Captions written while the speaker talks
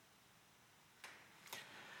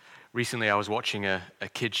Recently, I was watching a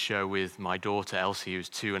kids show with my daughter, Elsie, who's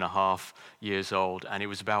 2.5 years old, and it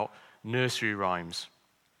was about nursery rhymes.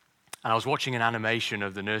 And I was watching an animation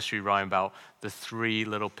of the nursery rhyme about the three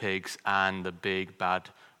little pigs and the big bad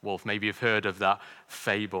wolf. Maybe you've heard of that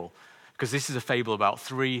fable, because this is a fable about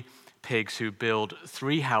three pigs who build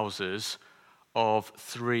three houses of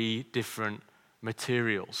three different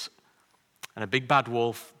materials. And a big bad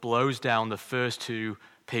wolf blows down the first two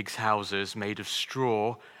pigs' houses made of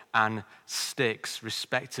straw and sticks,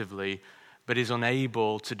 respectively, but is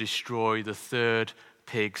unable to destroy the third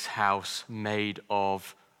pig's house made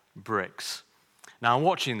of bricks. Now, I'm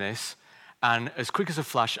watching this, and as quick as a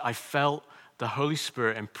flash, I felt the Holy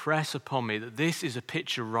Spirit impress upon me that this is a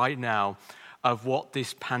picture right now of what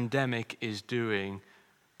this pandemic is doing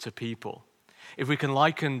to people. If we can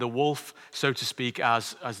liken the wolf, so to speak,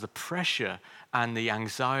 as the pressure and the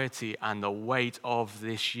anxiety and the weight of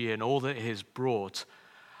this year and all that it has brought,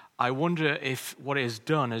 I wonder if what it has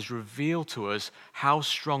done has revealed to us how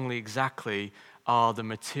strongly exactly are the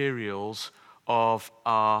materials of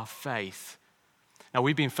our faith. Now,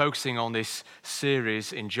 we've been focusing on this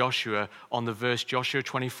series in Joshua on the verse Joshua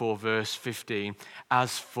 24, verse 15.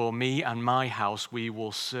 As for me and my house, we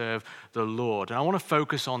will serve the Lord. And I want to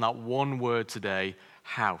focus on that one word today,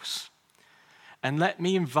 house. And let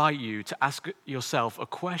me invite you to ask yourself a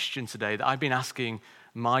question today that I've been asking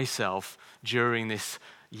myself during this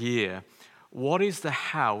year. What is the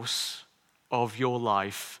house of your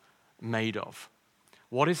life made of?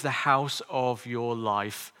 What is the house of your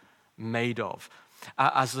life made of?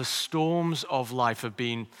 As the storms of life have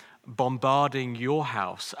been bombarding your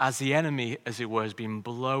house, as the enemy, as it were, has been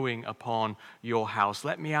blowing upon your house,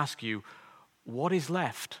 let me ask you, what is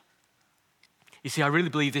left? You see, I really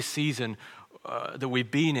believe this season that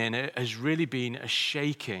we've been in has really been a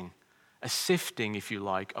shaking, a sifting, if you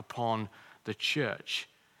like, upon the church.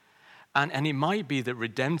 And it might be that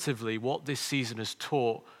redemptively what this season has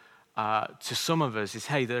taught to some of us is,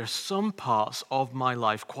 hey, there are some parts of my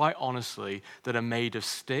life, quite honestly, that are made of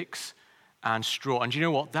sticks and straw. And you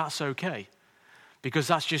know what? That's okay. Because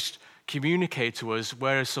that's just communicated to us,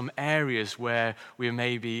 whereas some areas where we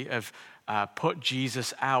maybe have put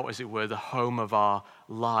Jesus out, as it were, the home of our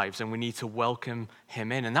lives, and we need to welcome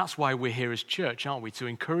him in. And that's why we're here as church, aren't we? To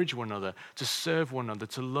encourage one another, to serve one another,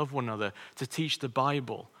 to love one another, to teach the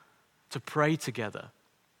Bible, to pray together.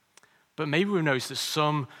 But maybe we've noticed that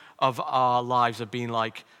some of our lives have been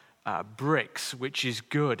like bricks, which is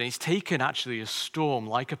good. And it's taken actually a storm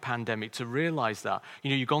like a pandemic to realize that. You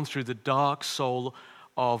know, you've gone through the dark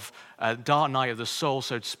night of the soul,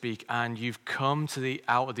 so to speak, and you've come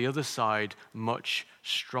out of the other side much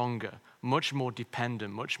stronger, much more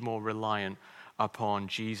dependent, much more reliant upon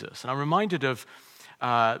Jesus. And I'm reminded of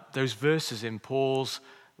those verses in Paul's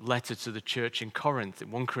letter to the church in Corinth, in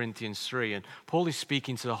 1 Corinthians 3. And Paul is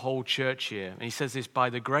speaking to the whole church here. And he says this, by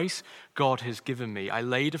the grace God has given me, I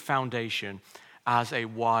laid a foundation as a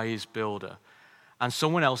wise builder, and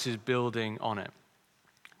someone else is building on it.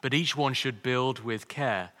 But each one should build with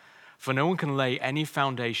care, for no one can lay any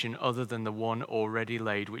foundation other than the one already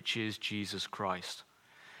laid, which is Jesus Christ.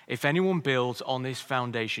 If anyone builds on this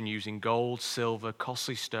foundation using gold, silver,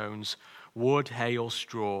 costly stones, wood, hay, or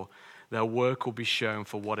straw, their work will be shown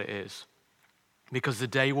for what it is, because the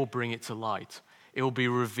day will bring it to light. It will be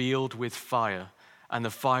revealed with fire, and the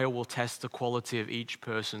fire will test the quality of each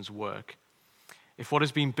person's work. If what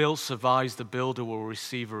has been built survives, the builder will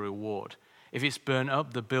receive a reward. If it's burnt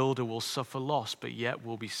up, the builder will suffer loss, but yet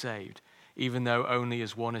will be saved, even though only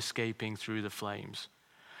as one escaping through the flames.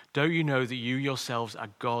 Don't you know that you yourselves are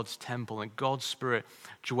God's temple, and God's Spirit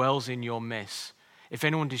dwells in your midst? If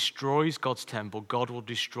anyone destroys God's temple, God will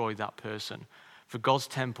destroy that person. For God's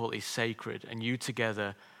temple is sacred, and you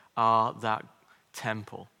together are that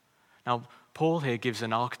temple. Now, Paul here gives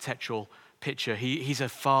an architectural picture. He's a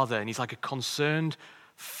father, and he's like a concerned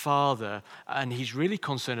father, and he's really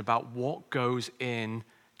concerned about what goes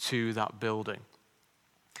into that building.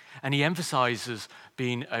 And he emphasizes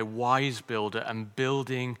being a wise builder and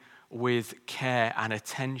building with care and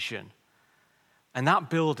attention. And that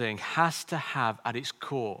building has to have at its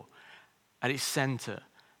core, at its center,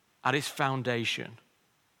 at its foundation,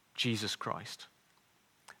 Jesus Christ.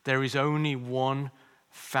 There is only one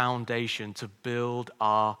foundation to build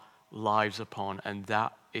our lives upon, and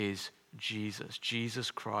that is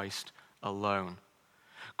Jesus Christ alone.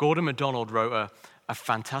 Gordon MacDonald wrote a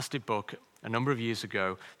fantastic book a number of years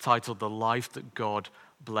ago titled The Life That God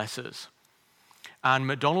Blesses. And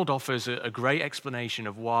MacDonald offers a great explanation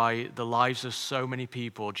of why the lives of so many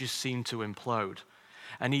people just seem to implode.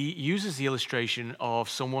 And he uses the illustration of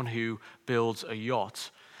someone who builds a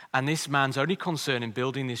yacht. And this man's only concern in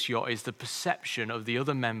building this yacht is the perception of the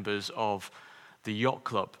other members of the yacht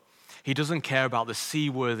club. He doesn't care about the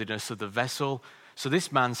seaworthiness of the vessel. So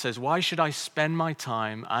this man says, why should I spend my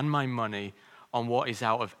time and my money on what is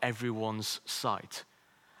out of everyone's sight?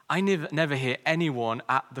 I never hear anyone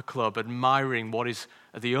at the club admiring what is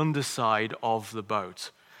at the underside of the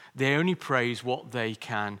boat. They only praise what they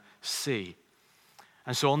can see.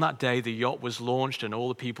 And so on that day, the yacht was launched, and all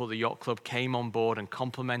the people at the yacht club came on board and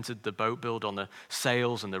complimented the boat build on the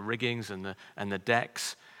sails and the riggings and the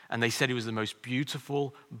decks. And they said it was the most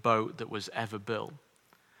beautiful boat that was ever built.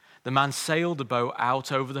 The man sailed the boat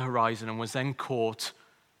out over the horizon and was then caught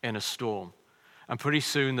in a storm. And pretty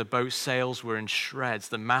soon the boat's sails were in shreds,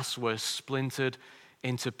 the masts were splintered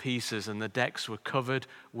into pieces, and the decks were covered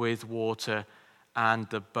with water, and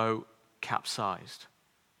the boat capsized.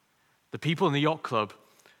 The people in the yacht club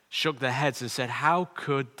shook their heads and said, how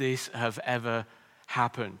could this have ever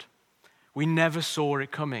happened? We never saw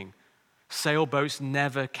it coming. Sailboats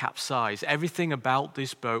never capsize. Everything about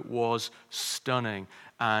this boat was stunning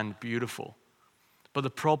and beautiful. But the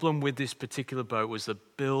problem with this particular boat was the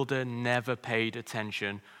builder never paid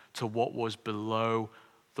attention to what was below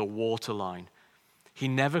the waterline. He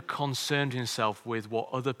never concerned himself with what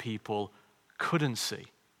other people couldn't see.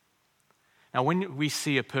 Now, when we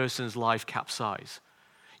see a person's life capsize,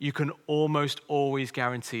 you can almost always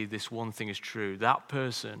guarantee this one thing is true. That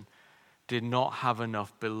person did not have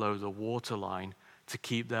enough below the waterline to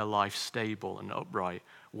keep their life stable and upright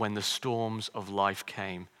when the storms of life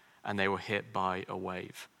came and they were hit by a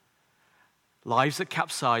wave. Lives that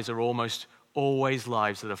capsize are almost always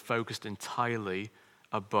lives that are focused entirely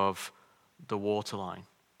above the waterline.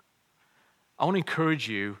 I want to encourage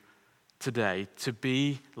you today to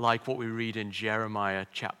be like what we read in Jeremiah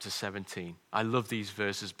chapter 17. I love these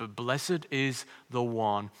verses. But blessed is the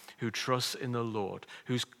one who trusts in the Lord,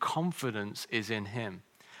 whose confidence is in him.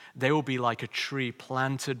 They will be like a tree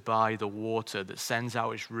planted by the water that sends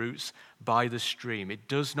out its roots by the stream. It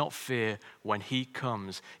does not fear when heat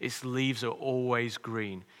comes. Its leaves are always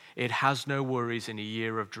green. It has no worries in a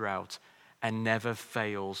year of drought and never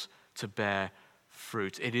fails to bear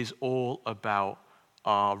fruit. It is all about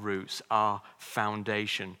our roots, our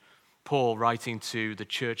foundation. Paul, writing to the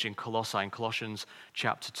church in Colossae, in Colossians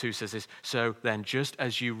chapter 2, says this, so then just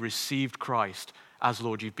as you received Christ as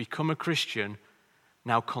Lord, you've become a Christian,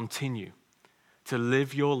 now continue to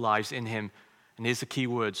live your lives in him. And here's the key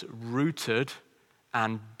words, rooted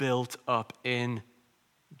and built up in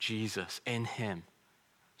Jesus, in him.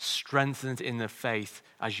 Strengthened in the faith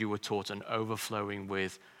as you were taught and overflowing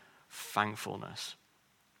with thankfulness.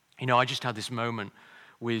 You know, I just had this moment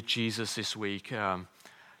with Jesus this week,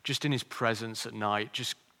 just in his presence at night,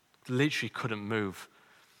 just literally couldn't move.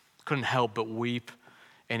 Couldn't help but weep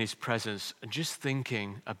in his presence and just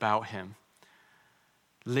thinking about him.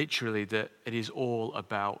 Literally that it is all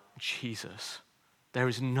about Jesus. There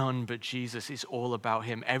is none but Jesus. It's all about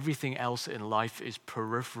him. Everything else in life is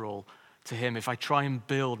peripheral to him. If I try and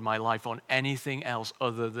build my life on anything else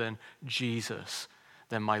other than Jesus,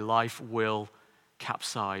 then my life will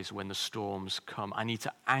capsize when the storms come. I need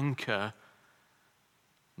to anchor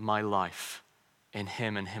my life in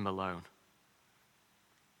him and him alone.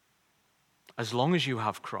 As long as you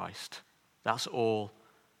have Christ, that's all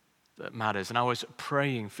that matters. And I was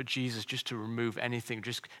praying for Jesus just to remove anything,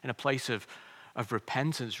 just in a place of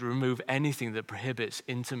repentance, remove anything that prohibits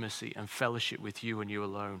intimacy and fellowship with you and you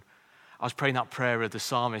alone. I was praying that prayer of the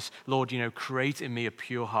psalmist, Lord, create in me a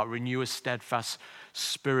pure heart, renew a steadfast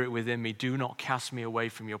spirit within me. Do not cast me away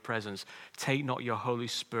from your presence. Take not your Holy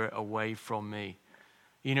Spirit away from me.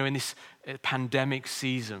 In this pandemic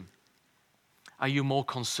season, are you more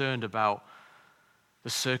concerned about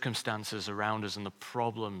the circumstances around us and the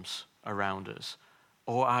problems around us?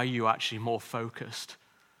 Or are you actually more focused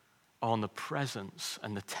on the presence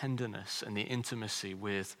and the tenderness and the intimacy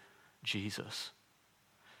with Jesus?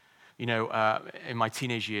 In my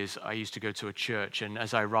teenage years, I used to go to a church, and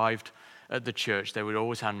as I arrived at the church, they would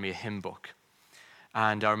always hand me a hymn book.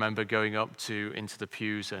 And I remember going up into the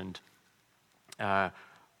pews, and I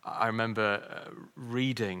remember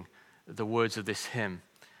reading the words of this hymn.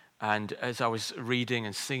 And as I was reading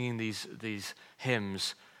and singing these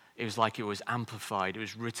hymns, it was like it was amplified. It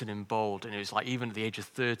was written in bold. And it was like even at the age of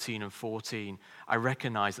 13 and 14, I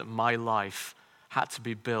recognized that my life had to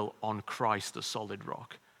be built on Christ, the solid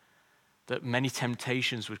rock. That many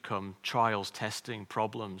temptations would come, trials, testing,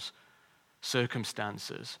 problems,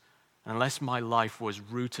 circumstances. And unless my life was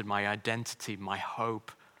rooted, my identity, my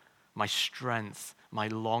hope, my strength, my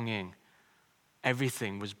longing,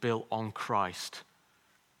 everything was built on Christ,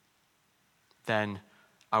 then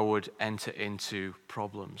I would enter into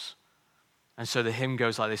problems. And so the hymn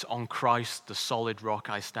goes like this: on Christ, the solid rock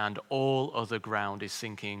I stand, all other ground is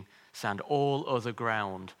sinking sand. All other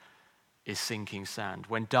ground is sinking sand.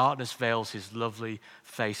 When darkness veils his lovely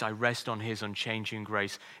face, I rest on his unchanging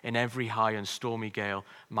grace. In every high and stormy gale,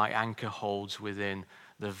 my anchor holds within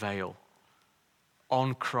the veil.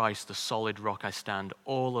 On Christ, the solid rock I stand,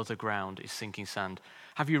 all other ground is sinking sand.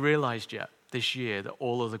 Have you realized yet this year that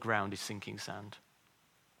all other ground is sinking sand?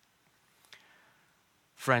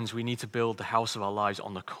 Friends, we need to build the house of our lives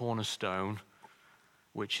on the cornerstone,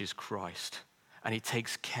 which is Christ. And it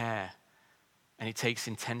takes care, and it takes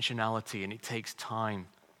intentionality, and it takes time,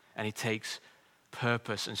 and it takes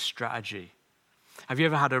purpose and strategy. Have you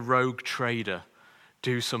ever had a rogue trader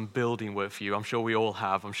do some building work for you? I'm sure we all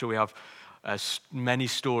have. I'm sure we have many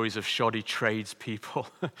stories of shoddy tradespeople.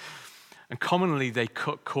 And commonly they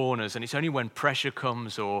cut corners, and it's only when pressure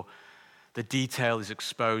comes or the detail is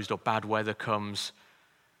exposed or bad weather comes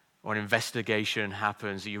or an investigation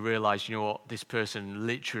happens that you realize, you know what, this person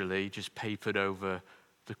literally just papered over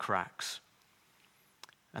the cracks.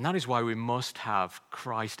 And that is why we must have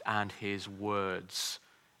Christ and his words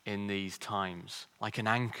in these times, like an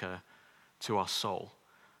anchor to our soul,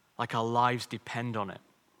 like our lives depend on it.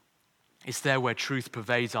 It's there where truth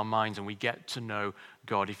pervades our minds and we get to know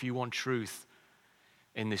God. If you want truth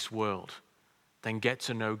in this world, then get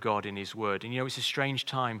to know God in his word. And you know, it's a strange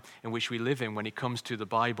time in which we live in when it comes to the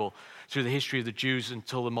Bible. Through the history of the Jews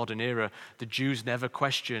until the modern era, the Jews never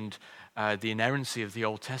questioned the inerrancy of the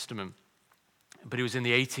Old Testament. But it was in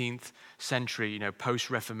the 18th century, you know,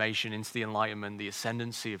 post-Reformation into the Enlightenment, the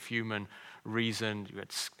ascendancy of human reason, you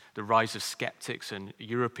had the rise of skeptics, and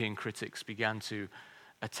European critics began to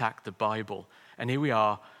attack the Bible. And here we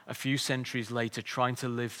are, a few centuries later, trying to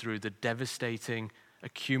live through the devastating,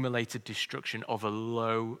 accumulated destruction of a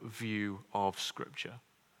low view of Scripture.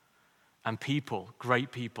 And people,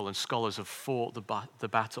 great people and scholars have fought the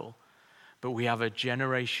battle. But we have a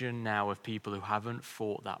generation now of people who haven't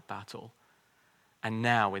fought that battle. And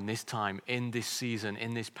now, in this time, in this season,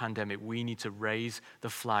 in this pandemic, we need to raise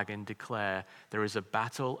the flag and declare there is a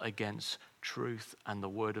battle against truth and the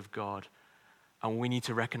Word of God. And we need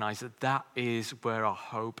to recognize that that is where our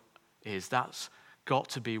hope is. That's got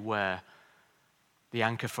to be where the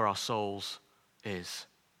anchor for our souls is.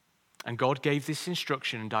 And God gave this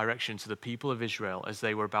instruction and direction to the people of Israel as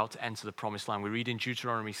they were about to enter the promised land. We read in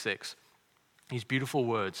Deuteronomy 6, these beautiful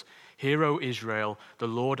words: "Hear, O Israel, the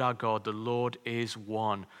Lord our God, the Lord is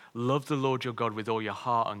one. Love the Lord your God with all your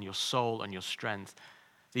heart and your soul and your strength.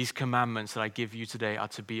 These commandments that I give you today are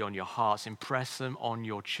to be on your hearts. Impress them on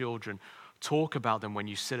your children. Talk about them when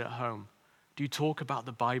you sit at home." Do you talk about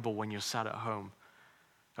the Bible when you're sat at home,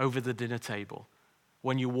 over the dinner table,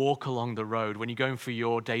 when you walk along the road, when you're going for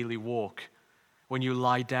your daily walk, when you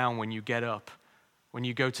lie down, when you get up, when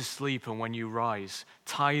you go to sleep and when you rise?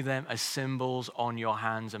 Tie them as symbols on your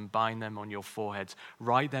hands and bind them on your foreheads.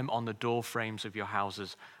 Write them on the door frames of your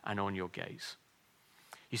houses and on your gates.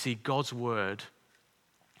 You see, God's word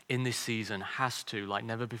in this season has to, like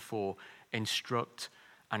never before, instruct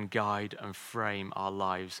and guide and frame our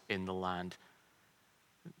lives in the land.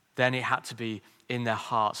 Then it had to be in their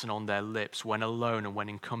hearts and on their lips, when alone and when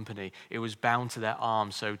in company. It was bound to their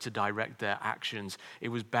arms, so to direct their actions. It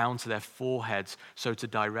was bound to their foreheads, so to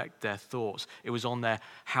direct their thoughts. It was on their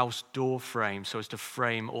house door frame, so as to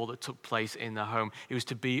frame all that took place in their home. It was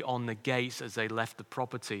to be on the gates as they left the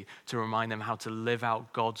property, to remind them how to live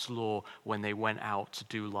out God's law when they went out to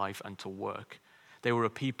do life and to work. They were a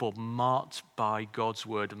people marked by God's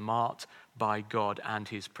word, marked by God and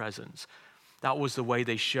his presence. That was the way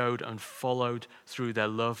they showed and followed through their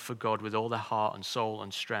love for God with all their heart and soul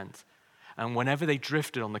and strength. And whenever they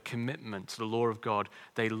drifted on the commitment to the law of God,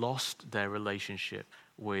 they lost their relationship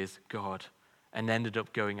with God and ended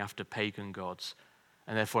up going after pagan gods,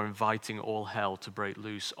 and therefore inviting all hell to break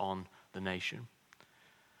loose on the nation.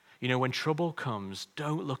 You know, when trouble comes,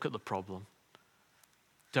 don't look at the problem.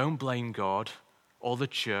 Don't blame God or the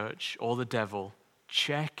church or the devil.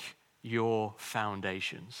 Check your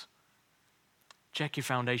foundations. Check your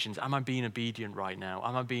foundations. Am I being obedient right now?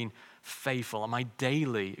 Am I being faithful? Am I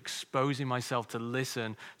daily exposing myself to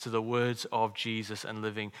listen to the words of Jesus and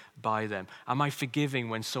living by them? Am I forgiving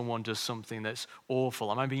when someone does something that's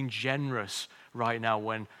awful? Am I being generous right now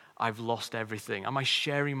when I've lost everything? Am I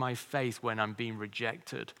sharing my faith when I'm being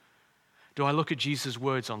rejected? Do I look at Jesus'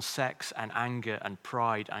 words on sex and anger and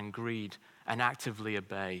pride and greed and actively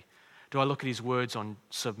obey? Do I look at his words on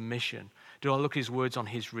submission? Do I look at his words on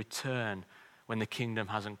his return when the kingdom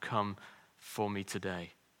hasn't come for me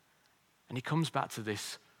today? And he comes back to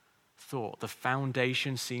this thought. The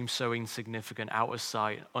foundation seems so insignificant, out of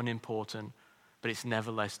sight, unimportant, but it's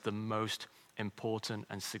nevertheless the most important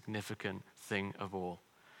and significant thing of all.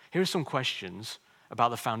 Here are some questions about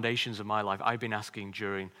the foundations of my life I've been asking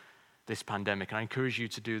during this pandemic, and I encourage you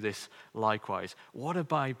to do this likewise. What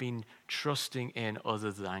have I been trusting in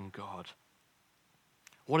other than God?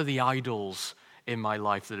 What are the idols in my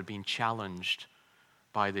life that have been challenged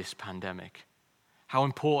by this pandemic? How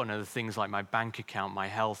important are the things like my bank account, my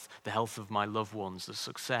health, the health of my loved ones, the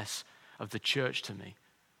success of the church to me?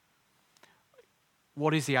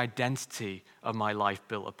 What is the identity of my life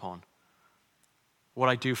built upon? What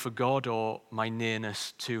I do for God or my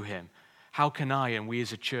nearness to him? How can I and we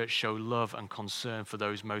as a church show love and concern for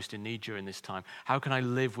those most in need during this time? How can I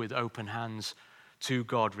live with open hands to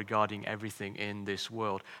God regarding everything in this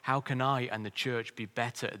world? How can I and the church be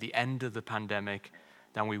better at the end of the pandemic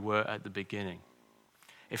than we were at the beginning?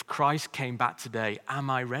 If Christ came back today, am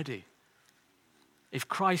I ready? If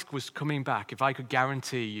Christ was coming back, if I could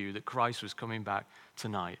guarantee you that Christ was coming back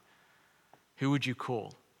tonight, who would you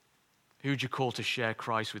call? Who would you call to share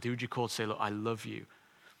Christ with? Who would you call to say, look, I love you?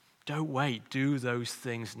 Don't wait. Do those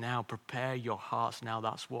things now. Prepare your hearts now.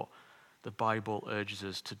 That's what the Bible urges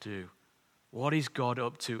us to do. What is God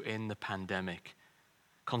up to in the pandemic?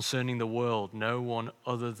 Concerning the world, no one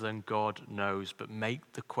other than God knows, but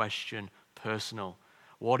make the question personal.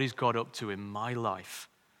 What is God up to in my life?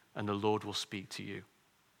 And the Lord will speak to you.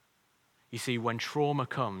 You see, when trauma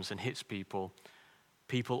comes and hits people,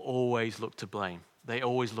 people always look to blame. They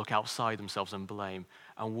always look outside themselves and blame.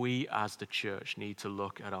 And we as the church need to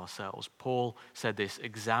look at ourselves. Paul said this,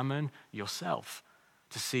 examine yourself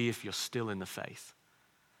to see if you're still in the faith.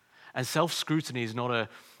 And self-scrutiny is not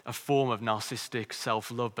a form of narcissistic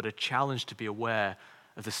self-love, but a challenge to be aware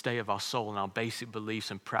of the state of our soul and our basic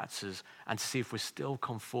beliefs and practices, and to see if we're still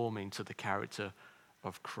conforming to the character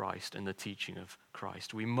of Christ and the teaching of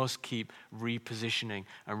Christ. We must keep repositioning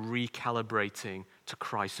and recalibrating to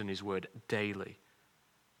Christ and his word daily.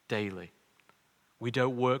 Daily. We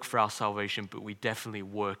don't work for our salvation, but we definitely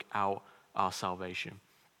work out our salvation.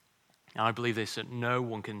 And I believe this, that no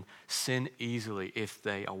one can sin easily if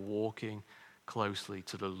they are walking closely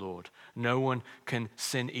to the Lord. No one can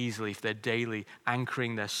sin easily if they're daily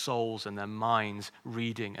anchoring their souls and their minds,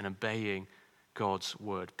 reading and obeying God's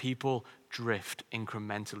word. People drift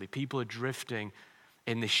incrementally. People are drifting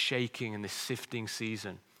in this shaking and this sifting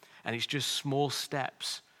season. And it's just small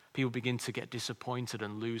steps. People begin to get disappointed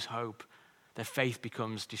and lose hope. Their faith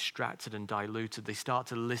becomes distracted and diluted. They start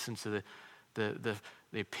to listen to the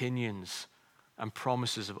opinions and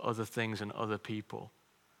promises of other things and other people.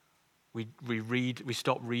 We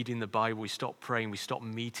stop reading the Bible, we stop praying, we stop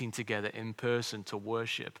meeting together in person to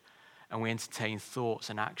worship, and we entertain thoughts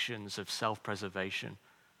and actions of self-preservation.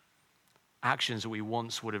 Actions that we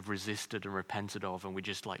once would have resisted and repented of, and we're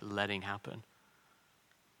just like letting happen.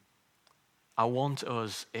 I want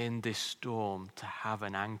us in this storm to have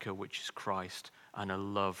an anchor, which is Christ, and a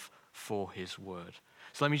love for his word.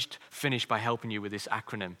 So let me just finish by helping you with this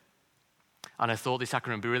acronym. And I thought this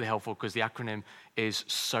acronym would be really helpful because the acronym is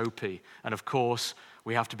SOAPy. And of course,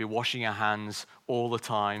 we have to be washing our hands all the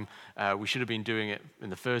time. We should have been doing it in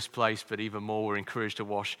the first place, but even more, we're encouraged to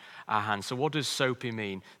wash our hands. So what does SOAPy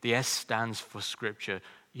mean? The S stands for Scripture.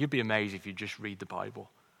 You'd be amazed if you just read the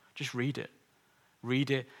Bible. Just read it.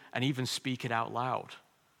 Read it and even speak it out loud.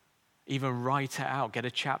 Even write it out. Get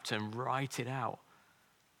a chapter and write it out.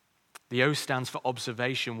 The O stands for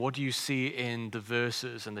observation. What do you see in the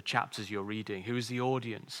verses and the chapters you're reading? Who is the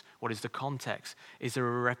audience? What is the context? Is there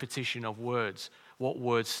a repetition of words? What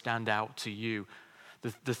words stand out to you?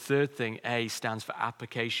 The third thing, A, stands for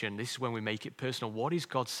application. This is when we make it personal. What is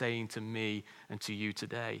God saying to me and to you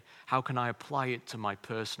today? How can I apply it to my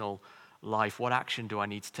personal life? What action do I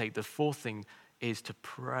need to take? The fourth thing is to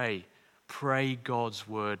pray. Pray God's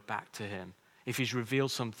word back to him. If he's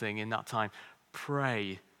revealed something in that time,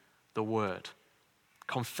 pray the word.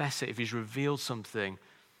 Confess it. If he's revealed something,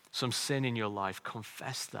 some sin in your life,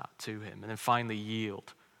 confess that to him. And then finally,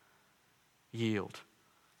 yield. Yield.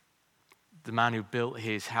 The man who built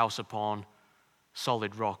his house upon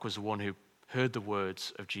solid rock was the one who heard the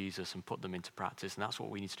words of Jesus and put them into practice. And that's what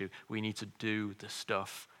we need to do. We need to do the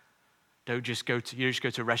stuff. Don't just go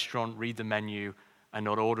to a restaurant, read the menu, and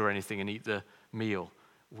not order anything and eat the meal.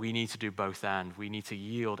 We need to do both and. We need to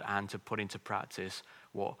yield and to put into practice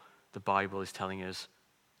what the Bible is telling us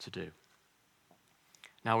to do.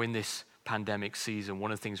 Now, in this pandemic season,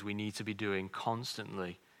 one of the things we need to be doing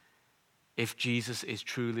constantly, if Jesus is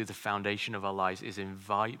truly the foundation of our lives, is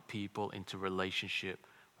invite people into relationship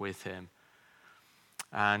with him.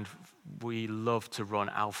 And we love to run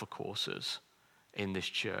alpha courses. in this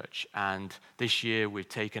church. And this year we've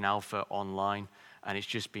taken Alpha online, and it's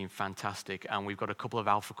just been fantastic. And we've got a couple of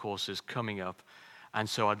Alpha courses coming up. And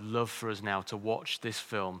so I'd love for us now to watch this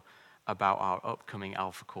film about our upcoming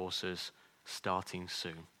Alpha courses starting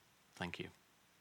soon. Thank you.